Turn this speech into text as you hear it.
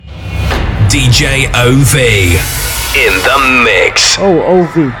DJ OV in the mix. Oh,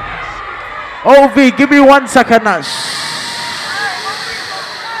 OV. OV, give me 1 second now.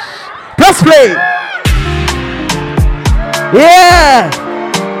 Press play. Yeah.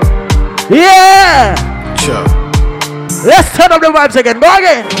 Yeah. Sure. Let's turn up the vibes again. Go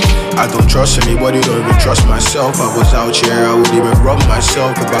again. I don't trust anybody, don't even trust myself. I was out here, I would even rob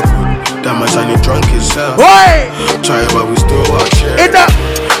myself if I could. That much I need drunk itself. Why? Try but we still out here. In the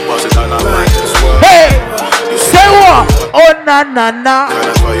Once it's on our mind as well. hey, say what? Oh na na na.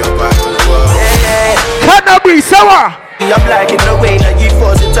 Cannabis, say what? I'm liking the way that you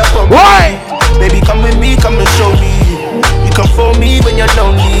force it up on me. Why? Baby, come with me, come and show me. You come for me when you're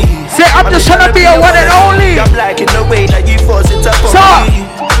lonely. Say I'm just trying to be a one and only. I'm liking the way that you force it up on me.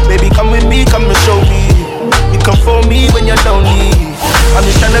 Baby, come with me, come and show me. You come for me when you're lonely. I'm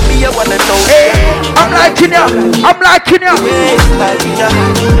just trying to be a one and only. Hey, I'm liking ya. I'm liking ya.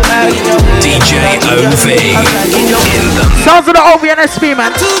 DJ OV in the Sounds of the OV and SP,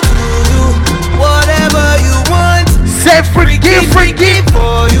 man. Whatever you want. Say freaky, freaky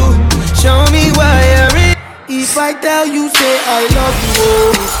For you, show me why you're in. If I tell you, say I love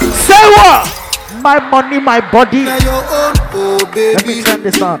you. say what? My money, my body. Now your own, oh baby. Let me turn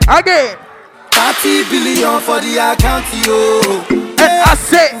this on again. 30 billion for the account, yo. And I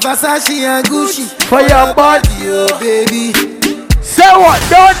say Versace and Gucci for your body. yo, baby. Say what?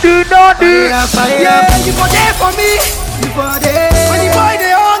 Don't do, don't do. Yeah, you for there for me. You for there. When the boy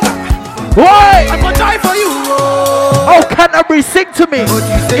they hunger, Why? I for die for you. Oh, Canterbury, sing to me.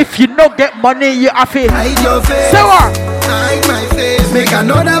 If you don't get money, you have it. Hide your face. Say what? Hide my face. Make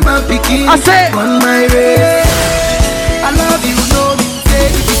another man picking. I say on my way. I love you, know me. Say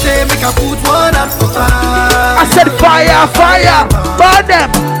if you say make I put one out for fire. I said fire, fire. Burn them.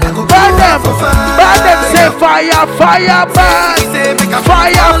 Burn them. Burn them. Say fire, fire, burn.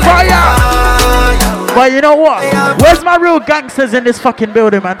 Fire, fire. But you know what? Where's my real gangsters in this fucking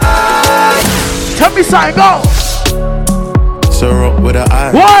building, man? Tell me something, go. So rock with the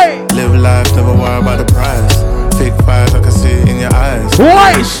eyes. Why? Live life, never worry about the price. Fake fires, I can see it in your eyes.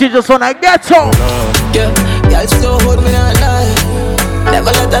 Why? She just wanna get on. Yeah, girl, still hold me at night. Never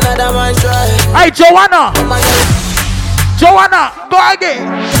let another man try. Hey, Joanna. Joanna, go again.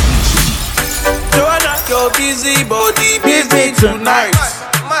 Joanna, your busy body, busy tonight.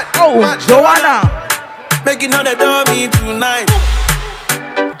 Oh, Joanna. Making all the dummy tonight.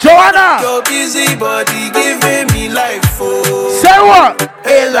 Joanna. Your busy body giving me life, oh. Say what?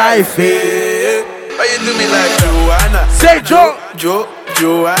 Hey, life, hey. Why you do me like Joanna? Say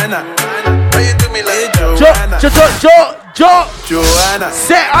Joanna. Why you do me like Joanna? Joanna.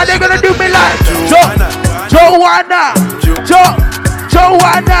 Say, are they gonna do me like Joanna. Joanna?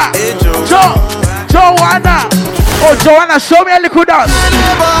 Joanna. Hey, Joanna. Oh, Joanna, show me a little dance.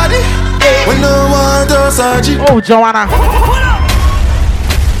 When no one does surgery. Oh, Joanna.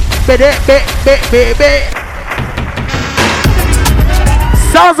 Baby.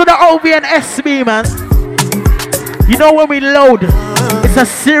 Sounds of the OV and SB, man. You know when we load, it's a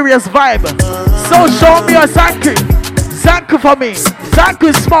serious vibe. So show me a Zanku. Zanku for me.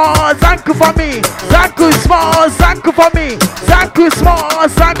 Zanku small, Zanku for me. Zanku small, Zanku for me. Zanku small,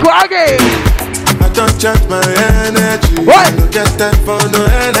 Zanku again. I don't charge my energy. What? I don't get that for no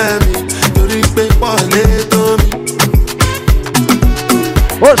enemy. You repay for little me.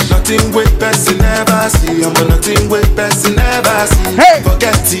 Nothing with person never see. I'm nothing with person never see. Hey.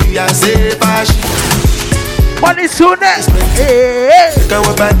 Forget it, I say fashion. Money sooner. Hey. Can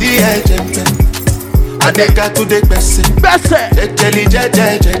we buy the agent? I take her to the person. Best. Jelly, je.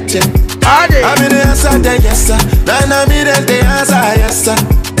 Ade. I'm in the answer, then yes sir. Then I'm in the answer, yes sir.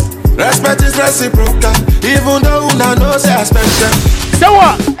 Respect is reciprocal, even though una know say I special. So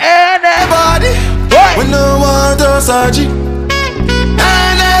what? Anybody? We no want to surgery.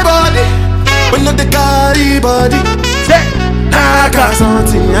 Anybody? We no the carry body. Say. I got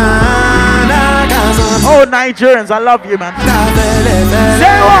something. Oh, Nigerians, I love you, man.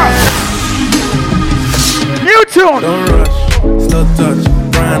 Say what? New tune. Don't rush, slow touch,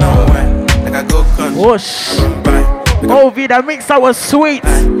 brown on white. Like I go country. Whoosh. OV, that mix that was sweet.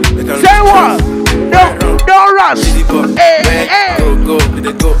 Say what? Don't rush. Hey. Go,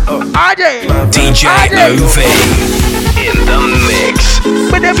 Ade. DJ OV in the mix.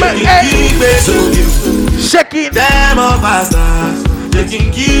 Shaking them up faster.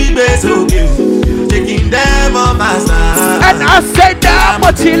 Taking keep it so good. Taking them up faster. and I said that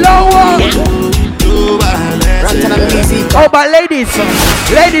much lower. Oh, but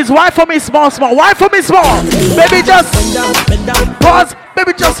ladies, why for me small? Why for me small? Baby, just pause.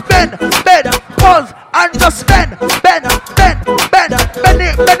 Baby, just bend, pause, and just bend it,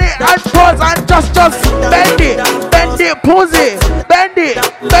 and pause, just bend it, pose it, bend it,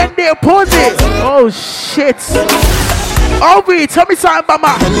 pose it. Oh shit. Obi, tell me something about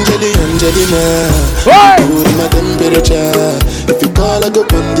my Angelina. Right. My temperature. If you call, I go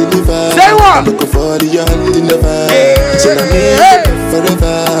come deliver. Say what? Look for the young never. So now me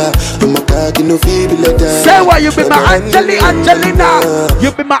forever. I'm a cocky no feeble like that. Say what? You be my Angelina.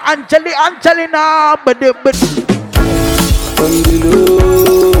 You be my Angelina. But on the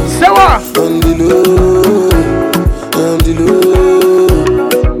low. Say what? On the low. On the low.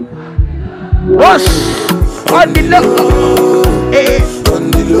 Wash. On the low. Eh.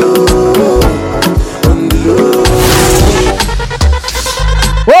 On the low. On the low.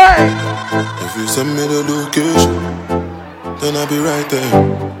 Why? If you send me the location, then I'll be right there.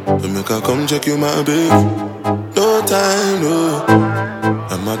 To make her come check you, my baby. No time, no.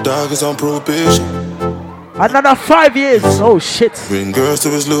 And my dog is on probation. Another 5 years. Oh shit. Bring girls to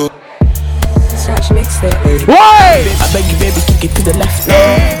his look. Why? I beg you, baby, kick it to the left.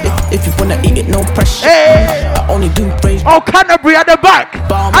 If you wanna eat it, no pressure. Hey. I only do praise. Oh, Canterbury at the back.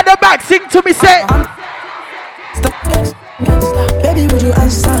 At the back, sing to me, say. Stop. Baby, would you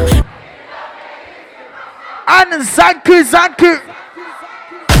answer? And Zanku.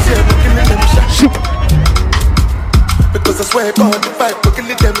 Shoot. Because I swear God, the fight,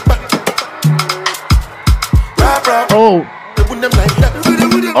 looking at them back. Oh.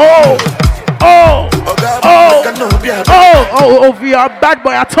 Oh, you are bad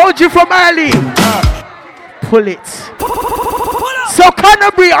boy. I told you from early. Pull it. So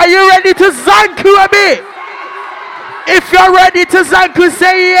Canterbury, are you ready to Zanku a bit? If you're ready to Zanku,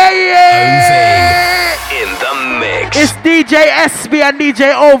 say yeah. In the mix. It's DJ SB and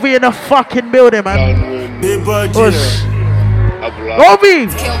DJ Ovi in the fucking building, man. Push. Ovi.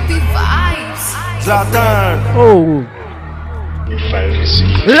 Oh.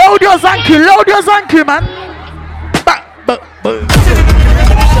 Load your Zanku, man.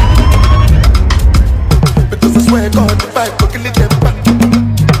 Because I swear God, the fight, looking at them back.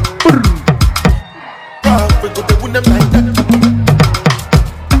 We go to win them like that.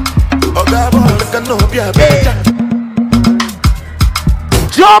 Oh, God, look at no beer, better.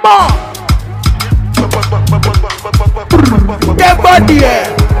 Jama. Get body,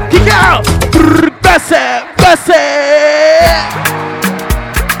 kick it out. Best it.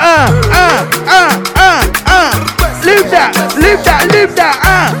 Leave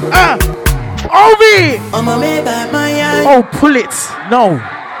that. Ovi. Oh, pull it. No.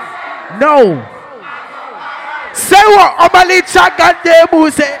 Say what? Omali Chagande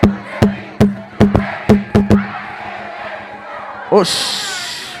Muse. Oh,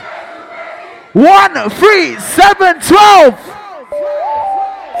 1, 3, 7, 12.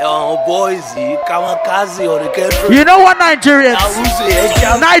 You know what, Nigerians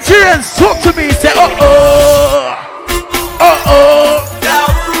talk to me, say,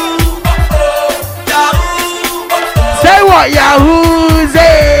 say what, Yahoo's.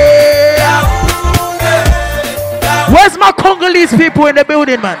 Where's my Congolese people in the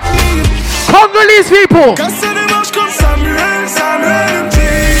building, man? Congolese people.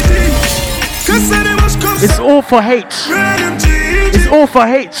 It's all for H. It's all for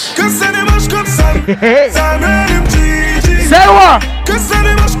H. Say what?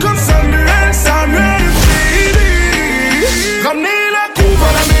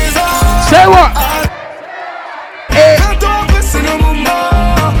 Say what?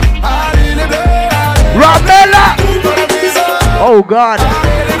 Ramela. Oh God.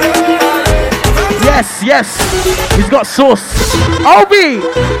 Yes. He's got sauce. Obi.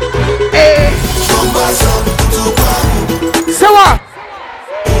 Say what?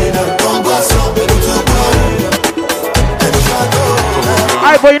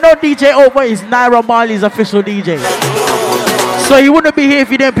 Alright, but you know DJ Over is Naira Marley's official DJ. So he wouldn't be here if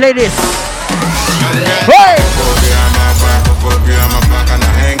he didn't play this. Hey!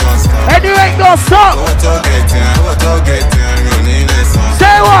 And you ain't gonna stop.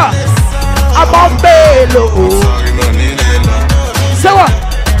 Say what? I'm on bail. Say what?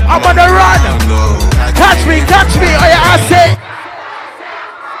 I'm on the run. Catch me. Oh yeah, I say.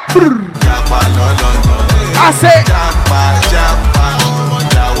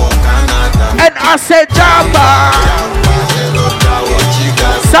 And I said Jamba.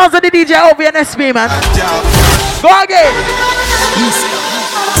 Sounds of the DJ over and SB, man. Go again.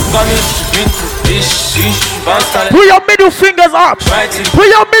 Put your middle fingers up.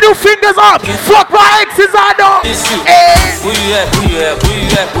 Fuck my exes, I know.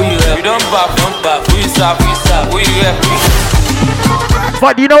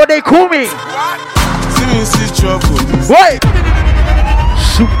 But you know what they call me? Wait.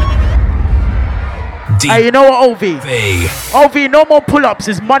 Shoot. Hey, you know what, OV? Hey. OV, no more pull-ups.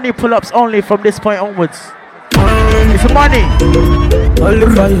 It's money pull-ups only from this point onwards. It's money. Only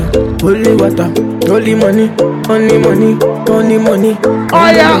fire, only water, only money, only money, only money. Oh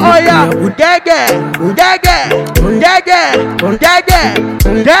yeah. Dagger.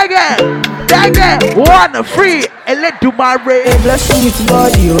 1 free and let do my race. Bless you with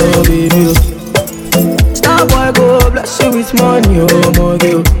body, oh baby. Star boy go bless you with money, oh my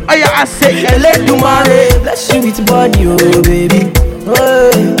girl. Oh yeah, I say And let do my race. Bless you with body, oh baby.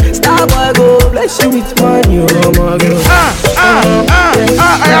 Hey, Star boy go bless you with money, oh my girl.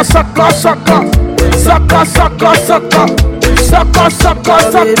 I sucker.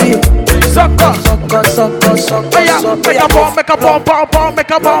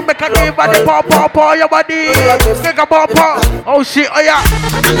 Make a bomb, make a give her the pop, your body. Make a bomb. Oh shit, oh yeah.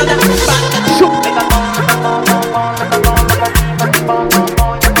 Shoot.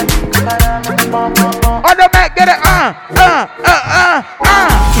 On the back, get it,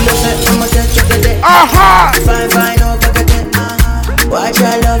 Aha! Fine, oh, get it, watch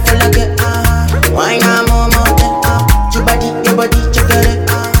your love for like it, why not more, your body, check it,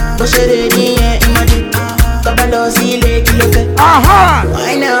 push it in my dick, double see leg, look at, Aha!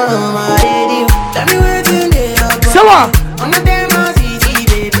 why now, my lady, tell me where to live, So what? I'm not there, my easy,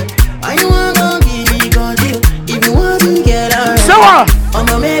 baby, I know I'm gonna give you, if you want to get out, So what?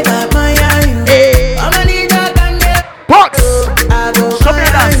 I'ma make up my mind, I'ma need that and Box! I go Show me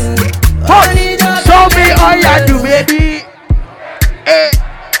that. Box! Show me all you do, baby.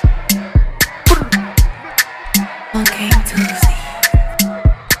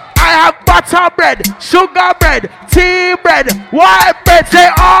 I have butter bread, sugar bread, tea bread, white bread. Say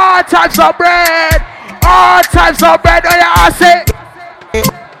all types of bread. All types of bread. Oh yeah, I say. And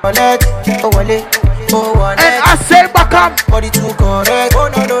I say back up. Body too correct. Oh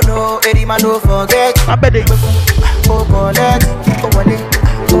no, Eddie man don't forget. I bet it. Oh wallet,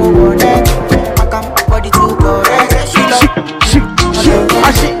 back up. Body too correct.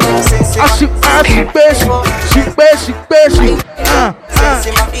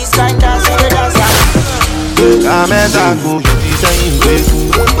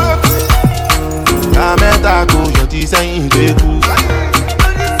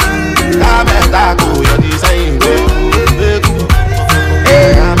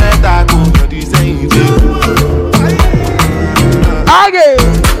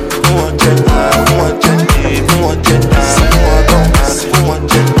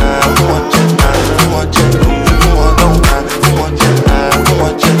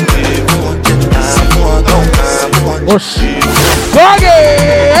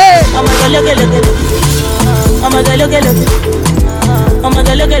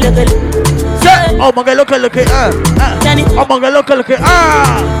 Oh my God, look at oh my God, look at oh my God, look at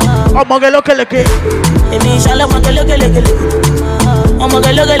oh my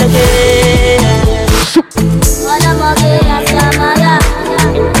God, look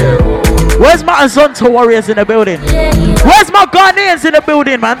Where's my Azonto warriors in the building? Where's my Ghanaians in the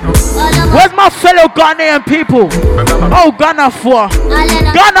building, man? Where's my fellow Ghanaian people? Oh, Ghana 4.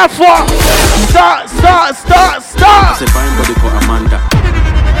 Ghana 4. Start.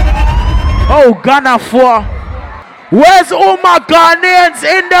 Oh, Ghana 4. Where's all my Ghanaians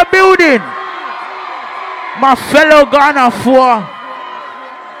in the building? My fellow Ghana 4.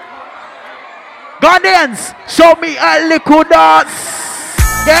 Ghanaians, show me a little dance.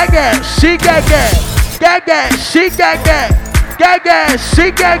 Gaga, she gaga. Gaga, she gaga. Gaga,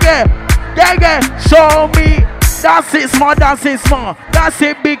 she gaga. Gaga, show me. Dance it small, dance it small. Dance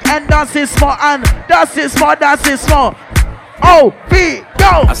it big and dance it small. And dance it small, dance it small. Oh, B,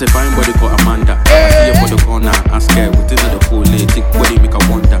 go! I say fine body called Amanda. I see her for the corner and scared with the pool. Thick body make her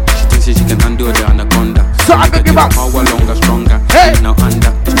wonder. She thinks she can handle the anaconda. So I can give up. Power longer, stronger. Hey! Now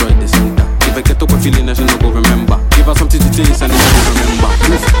under, destroy the center. If I get up a feeling that she no go remember. Give her something to taste and she go remember.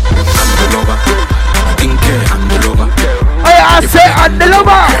 I'm the lover. I'm the lover. Oh yeah, I say I'm the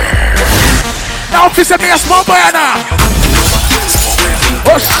lover. Now if you send me a small boy now.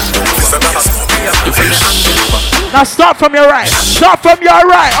 Now start from your right. Start from your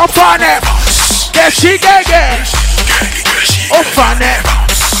right. Up on it. Yeah, she get. Up on it.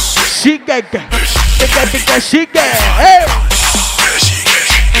 She get. She get. Hey.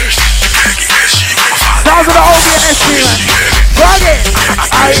 Sounds of the OBNS man. Plug it.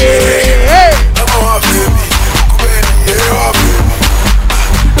 Hey.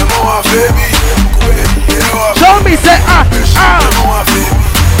 Show me, say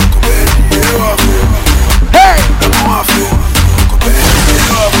Hey.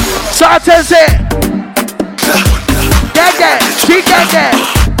 So I tell say, gaga, she gaga,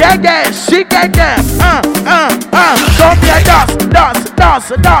 Get, she get. Show me a dance.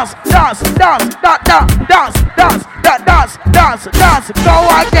 Go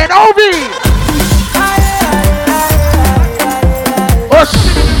again, Ovi.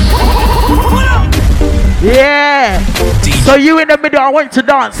 Yeah. So you in the middle, I want you to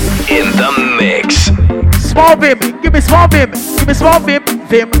dance. In the mix. Small vim, give me small vim. Give me small vim.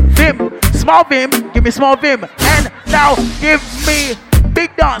 Small vim, give me small vim. And now give me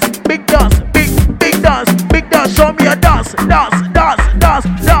big dance. Big dance. Show me a dance.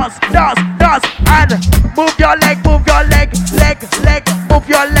 And move your leg. Move your leg.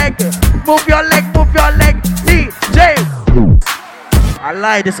 DJ. I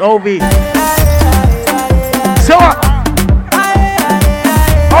like this OV. So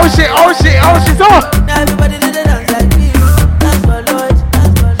oh shit. So everybody did it dance like me. That's for Lord.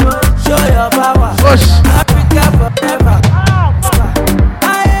 Show your power. push. Africa forever.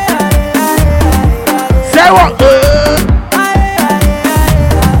 Say what?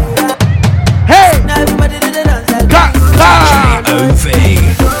 Hey. Everybody did it dance like me. OV.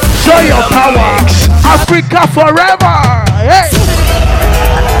 Show your power. Africa forever. Hey.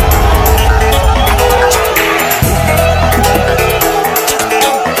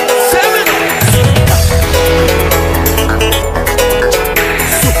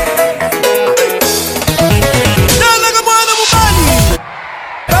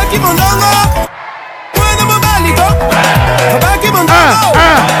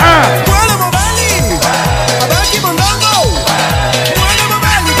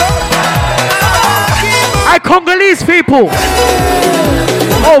 Congolese people.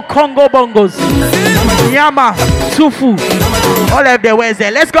 Oh, Congo bongos. Yama, Sufu. All of them Wednesday.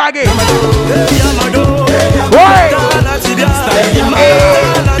 Let's go again. Boy.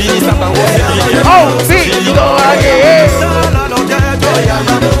 Oh, big go again.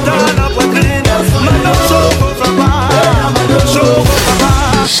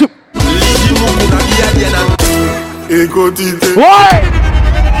 Boy.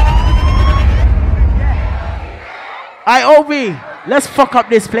 IOV, let's fuck up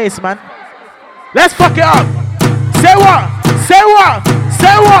this place, man. Let's fuck it up. Say what?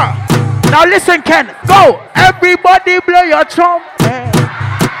 Now listen, Ken. Go. Everybody blow your trumpet.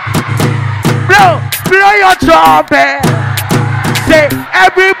 Blow your trumpet. Say,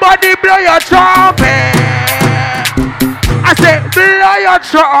 everybody blow your trumpet. I say, blow your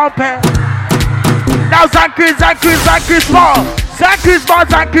trumpet. Now Zanku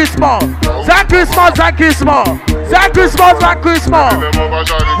small.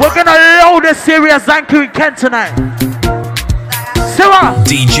 We're gonna load a serious Zanku in Kent tonight. Sira.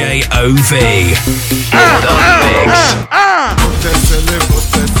 DJ OV. In the mix.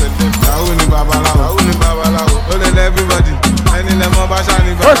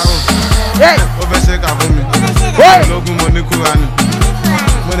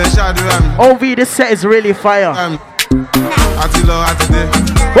 OV, this set is really fire.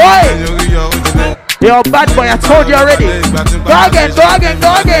 Boy! You're bad boy, I told you already. Go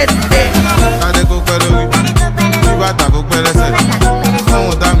again.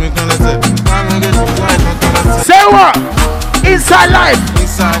 Say what? Inside life.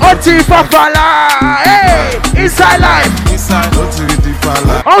 Oti Fafala. Hey! Inside life.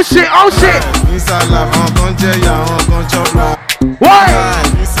 Oh shit. Inside life, I'm gonna tell ya, I'm gonna chop life. Why?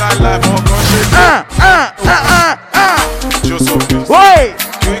 Inside life, I'm gonna Why?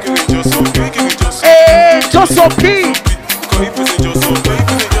 Hey, Josephine.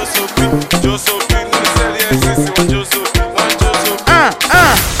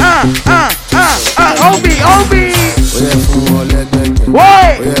 Obi.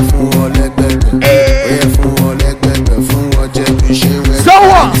 Why? So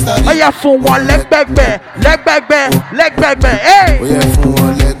what? Oh yeah, for one leg back bear. Hey.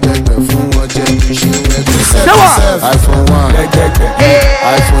 So what? iPhone 1,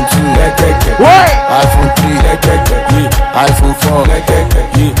 iPhone 2, Why? iPhone 3, iPhone 4,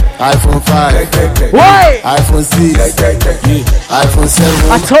 iPhone 5, Why? iPhone 6, iPhone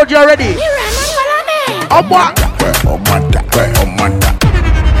 7. I told you already. Oh what?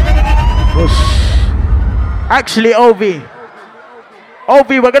 Actually, Ovi,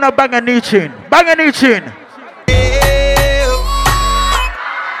 we're gonna bang a new tune.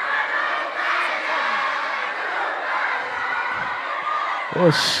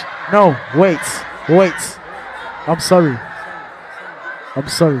 No, wait. I'm sorry.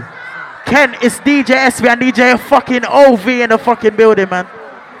 Ken, it's DJ SB and DJ fucking OV in the fucking building, man.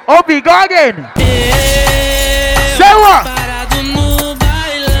 OV, go again. Say what?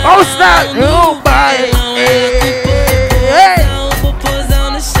 Oh snap. Hey.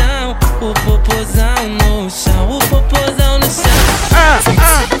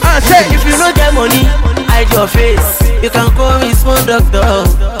 If you don't get money, hide your face. You can call me small doctor.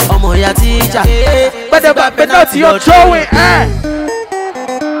 Omo ya teacher. But the penalty you're throwing,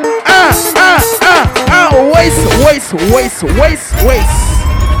 waste.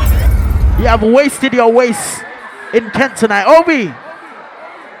 You have wasted your waste in Kent tonight. Obi,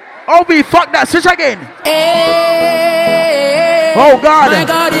 fuck that. Switch again. Oh God. My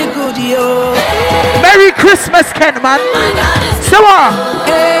God is good, yo. Merry Christmas, Kent, man. Sewa.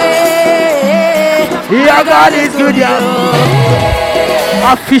 Your God is good, yo.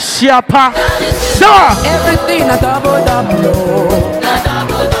 Official pa. Sewa. Everything a double.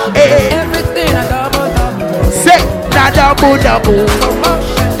 Everything a double. Say na double.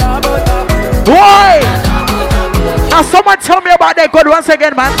 Why? Now someone tell me about that God once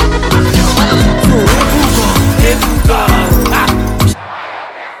again, man.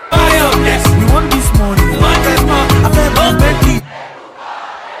 We want this morning. We want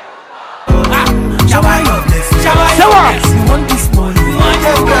this morning.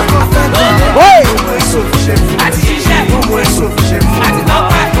 Wait.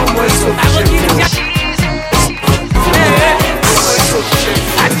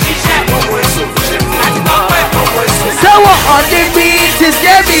 So what on the beat is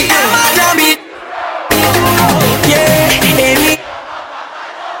Debbie? Madame.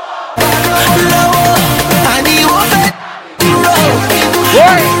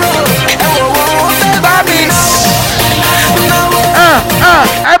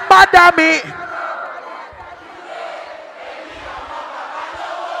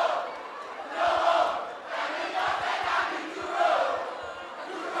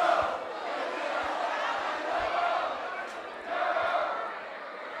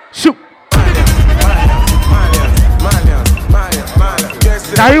 Shoot.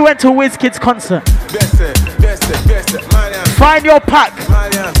 Now you went to Wizkid's concert. Find your pack.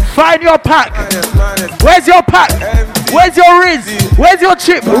 Find your pack. Where's your pack? Where's your Riz? Where's your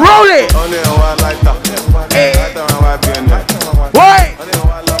chip? Roll it. Why?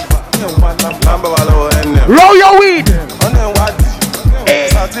 Roll your weed.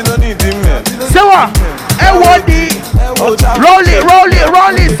 Sewa. Roll it.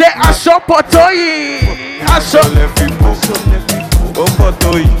 Say Ashopotoi.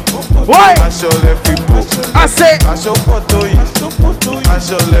 Why? I say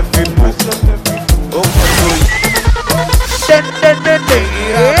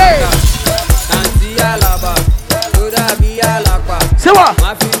say what?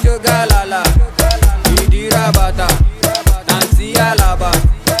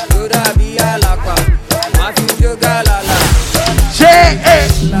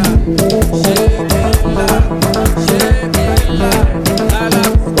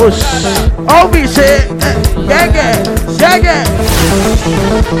 Obi say, yeah.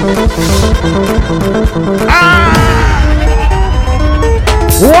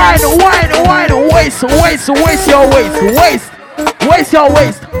 Wine, waste your waist. Waste your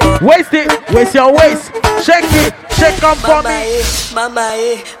waist. Waste it, waste your waist. Shake on for me. Mama,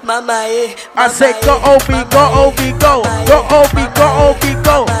 I say go Obi, go.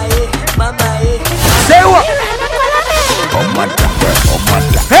 Say what?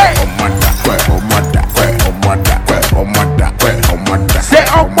 Hey! Say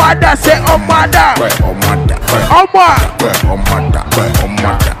Omada. Say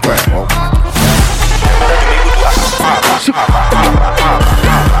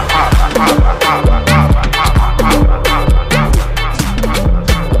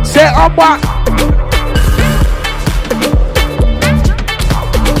Omwa.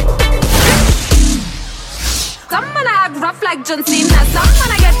 Some man I act rough like John Cena. Some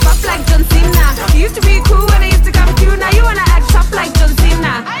man I get rough like John Cena. You used to be cool when I used to come to you. Now you wanna act tough like John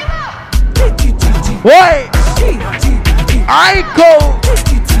Cena. Wait. I go.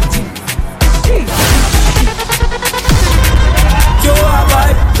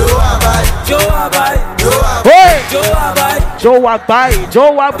 Wait. Joe Abai.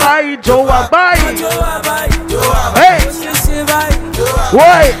 Hey.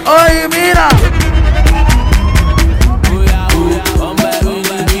 Wait. Oh, you mean that?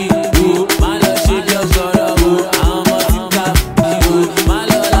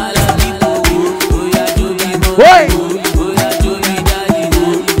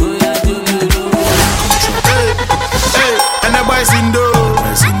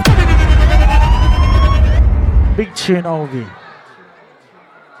 Big tune, Ovi.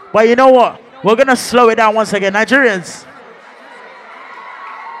 But you know what? We're gonna slow it down once again. Nigerians.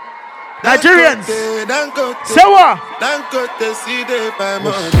 So what?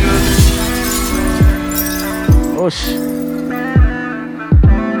 Oh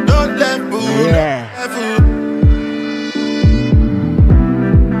level. Yeah.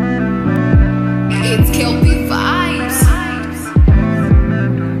 It's Kelpie vibes.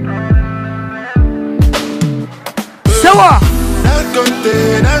 So what?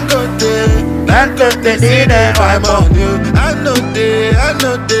 Dangote, see them I'm on you.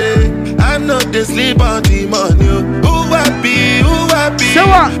 I know they sleep on the money. Who happy? So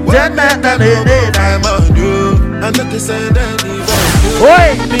what? I'm on you. I know they send anybody. Oi!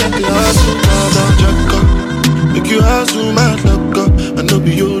 Make you hustle, my luck up. I know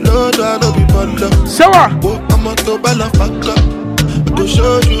be you, Lord, I know be Polo. So what? I'm a to balafaka. I go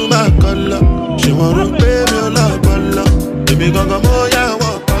show you my color. She want to pay me a lot, color. Baby, gonna go, yeah, I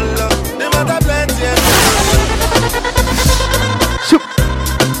want color. They matter plenty.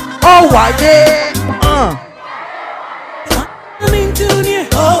 Oh, why yeah? I'm in tune, yeah.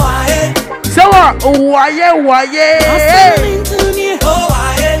 Oh, why? So what? Why yeah? I'm in tune, yeah. Oh, why?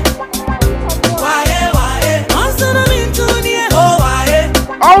 I'm in tune, yeah. Oh, why?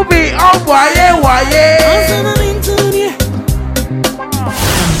 Oh, me, oh, why yeah? I'm in tune, yeah.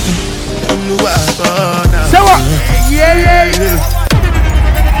 So what? Yeah.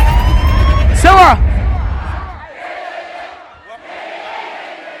 So what?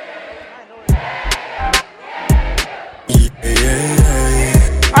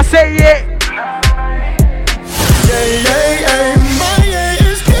 I say yeah. My yeah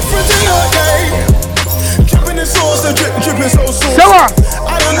is different than your yeah. Dripping in sauce, the dripping so sauce. So what?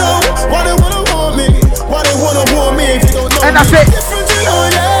 I don't know why they wanna want me. Why they wanna want me if they don't know And me. I say, Different than your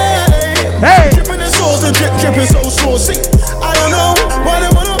yeah. hey. Dripping in sauce, the dripping so saucy. I don't know why they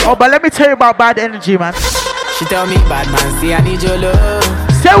wanna. Oh, but let me tell you about bad energy, man. She tell me, bad man, see I need your love.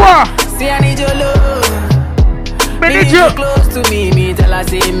 Say what? See I need your love. Me need you. Close to me tell her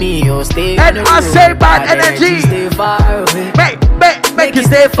say me, oh stay. And I say bad energy. Stay far away. Make you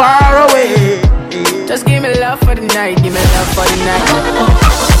stay far away. Just give me love for the night, give me love for the night.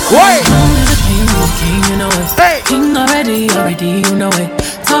 Wait. King, you know it. Hey. King already, you know it.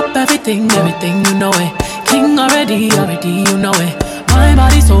 Top everything, you know it. King already, you know it. My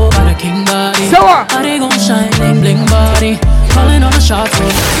body so got a king body. So what? Body gon' shine, bling bling body. Calling on the shots.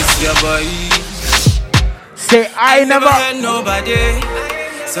 It's your boy. Say I never had nobody,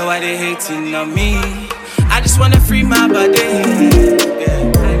 so why they hating on me? I just wanna free my body.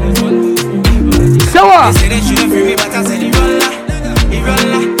 So what? They say they shouldn't free me, but I said Irola,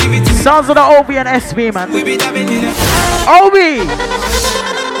 give it to me. Sounds of the OB and SB, man. We be dabbing in it. OB,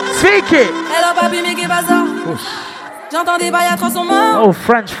 speak it. Hello papi, mais qu'est pas ça? J'entends des bails à 300 morts. Oh,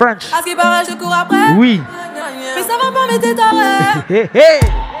 French. À ce qui paraît, je cours après. Oui. Mais ça va pas, mais t'es taré. Hey.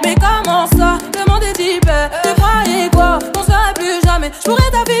 Mais comment ça? Le monde est type. Tu croyais quoi? Qu'on serait plus jamais. Je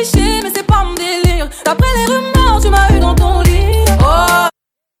pourrais t'afficher, mais c'est pas mon délire. D'après les rumeurs, tu m'as eu dans ton lit. Oh,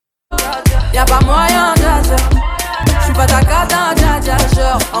 y'a pas moyen, dja dja. J'suis pas ta cata, dja dja.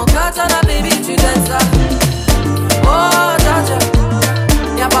 Genre, en katana, baby, tu donnes ça. Oh, dja dja.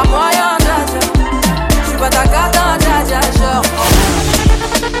 Y'a pas moyen, dja dja. J'suis pas ta cata, dja dja. Genre,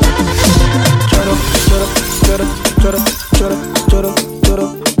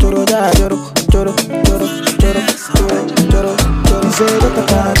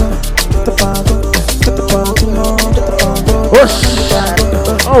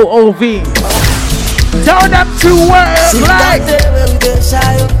 Oh, OV. Tell them to work like.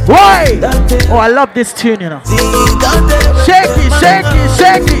 Why? Oh, I love this tune, you know. Shake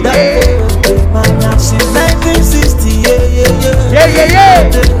it.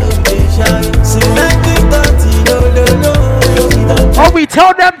 Yeah. Oh, we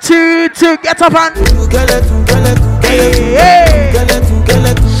tell them to get up and. Hey.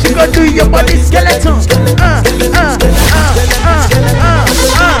 She gonna do your body skeleton.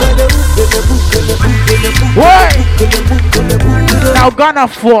 Why? Now Ghana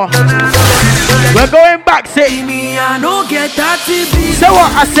 4. We're going back, say. So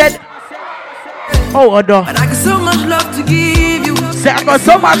what I said? Oh, Odo. I got so much love to give you. Say I got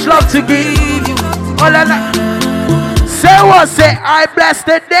so much love to give you. Oh, la, la. Say what? Say I bless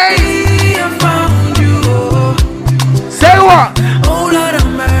the day. I found you. Say what? Oh Lord of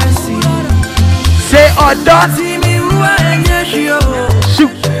mercy. Say Odo. See me who I am, yes, yo.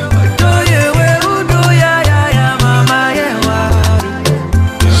 Shoot.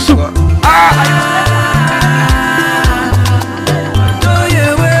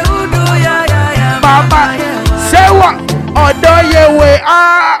 Mama, say what? Odo yewe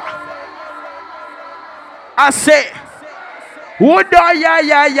I say, Wodo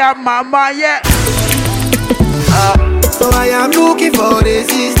ya, mama yeah. So I am looking for this.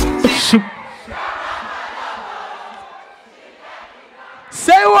 Shoot.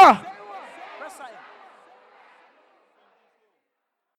 Say what?